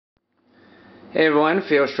Hey everyone,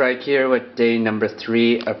 Field Strike here with day number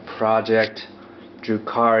 3 of Project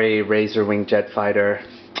Drukhari Razorwing Jetfighter.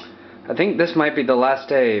 I think this might be the last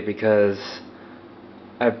day because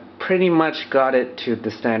I pretty much got it to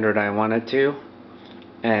the standard I wanted to,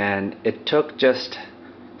 and it took just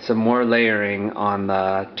some more layering on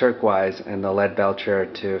the turquoise and the lead belcher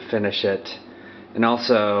to finish it, and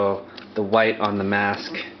also the white on the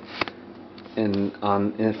mask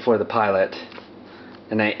for the pilot.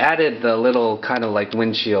 And I added the little kind of like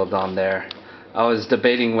windshield on there. I was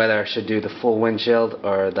debating whether I should do the full windshield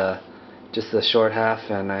or just the short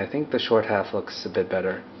half, and I think the short half looks a bit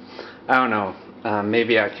better. I don't know.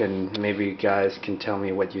 Maybe you guys can tell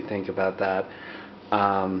me what you think about that.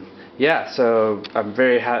 Yeah, so I'm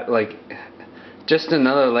very happy. Like, just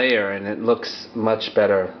another layer, and it looks much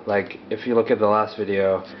better. Like, if you look at the last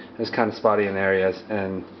video, it was kind of spotty in areas,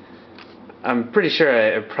 and I'm pretty sure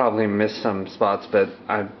I probably missed some spots, but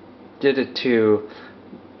I did it to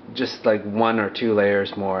just like 1 or 2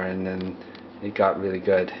 layers more, and then it got really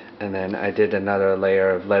good. And then I did another layer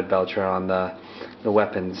of lead belcher on the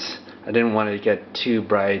weapons. I didn't want it to get too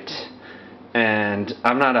bright, and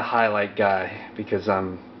I'm not a highlight guy because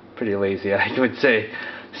I'm pretty lazy, I would say.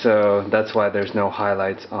 So that's why there's no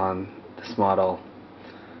highlights on this model,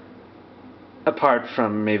 apart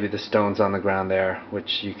from maybe the stones on the ground there,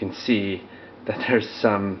 which you can see that there's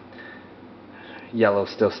some yellow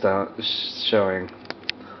still showing.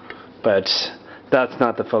 But that's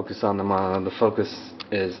not the focus on the model. The focus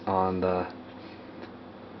is on the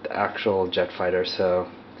actual Jetfighter. So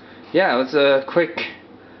yeah, it was a quick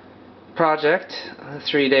project,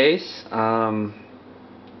 3 days.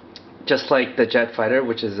 Just like the Jetfighter,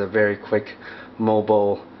 which is a very quick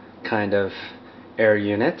mobile kind of air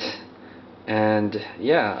unit. And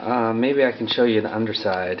yeah, maybe I can show you the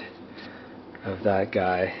underside of that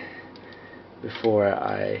guy before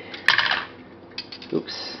I...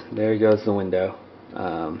 Oops, there goes the window.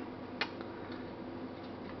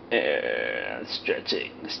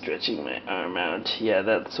 Stretching my arm out. Yeah,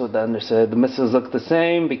 that's what the underside. The missiles look the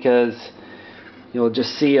same because you'll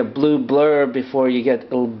just see a blue blur before you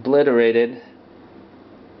get obliterated.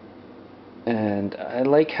 And I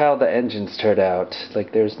like how the engines turned out.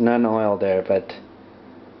 Like, there's none oil there, but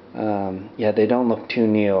yeah, they don't look too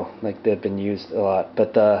new, like they've been used a lot.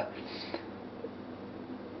 But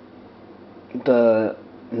the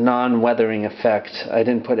non-weathering effect, I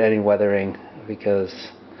didn't put any weathering because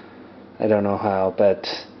I don't know how, but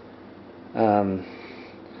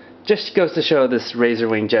just goes to show this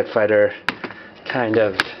Razorwing Jetfighter kind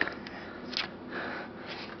of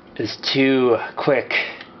is too quick.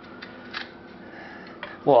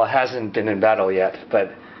 Well, it hasn't been in battle yet,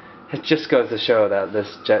 but it just goes to show that this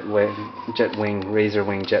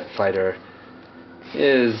Razorwing Jetfighter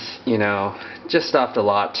is, you know, just off the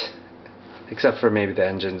lot, except for maybe the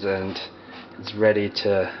engines, and it's ready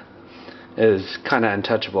to, is kind of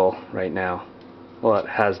untouchable right now. Well, it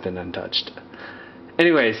has been untouched.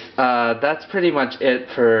 Anyways, that's pretty much it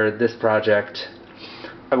for this project.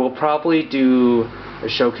 I will probably do a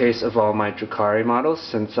showcase of all my Drukhari models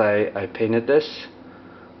since I painted this.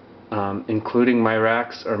 Including my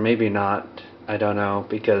racks, or maybe not, I don't know,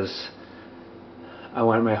 because I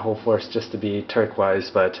want my whole force just to be turquoise,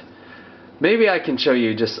 but maybe I can show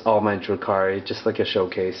you just all my Drukhari, just like a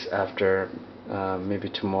showcase after, maybe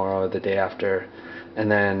tomorrow or the day after. And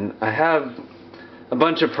then I have a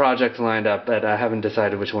bunch of projects lined up that I haven't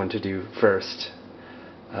decided which one to do first.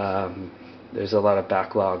 There's a lot of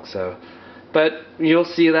backlog, so, but you'll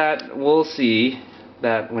see that, we'll see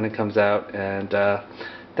that when it comes out. And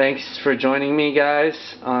thanks for joining me,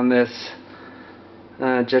 guys, on this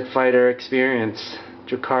Jetfighter experience.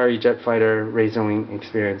 Drukhari Jetfighter Razorwing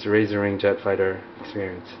experience. Razorwing Jetfighter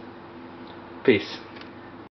experience. Peace.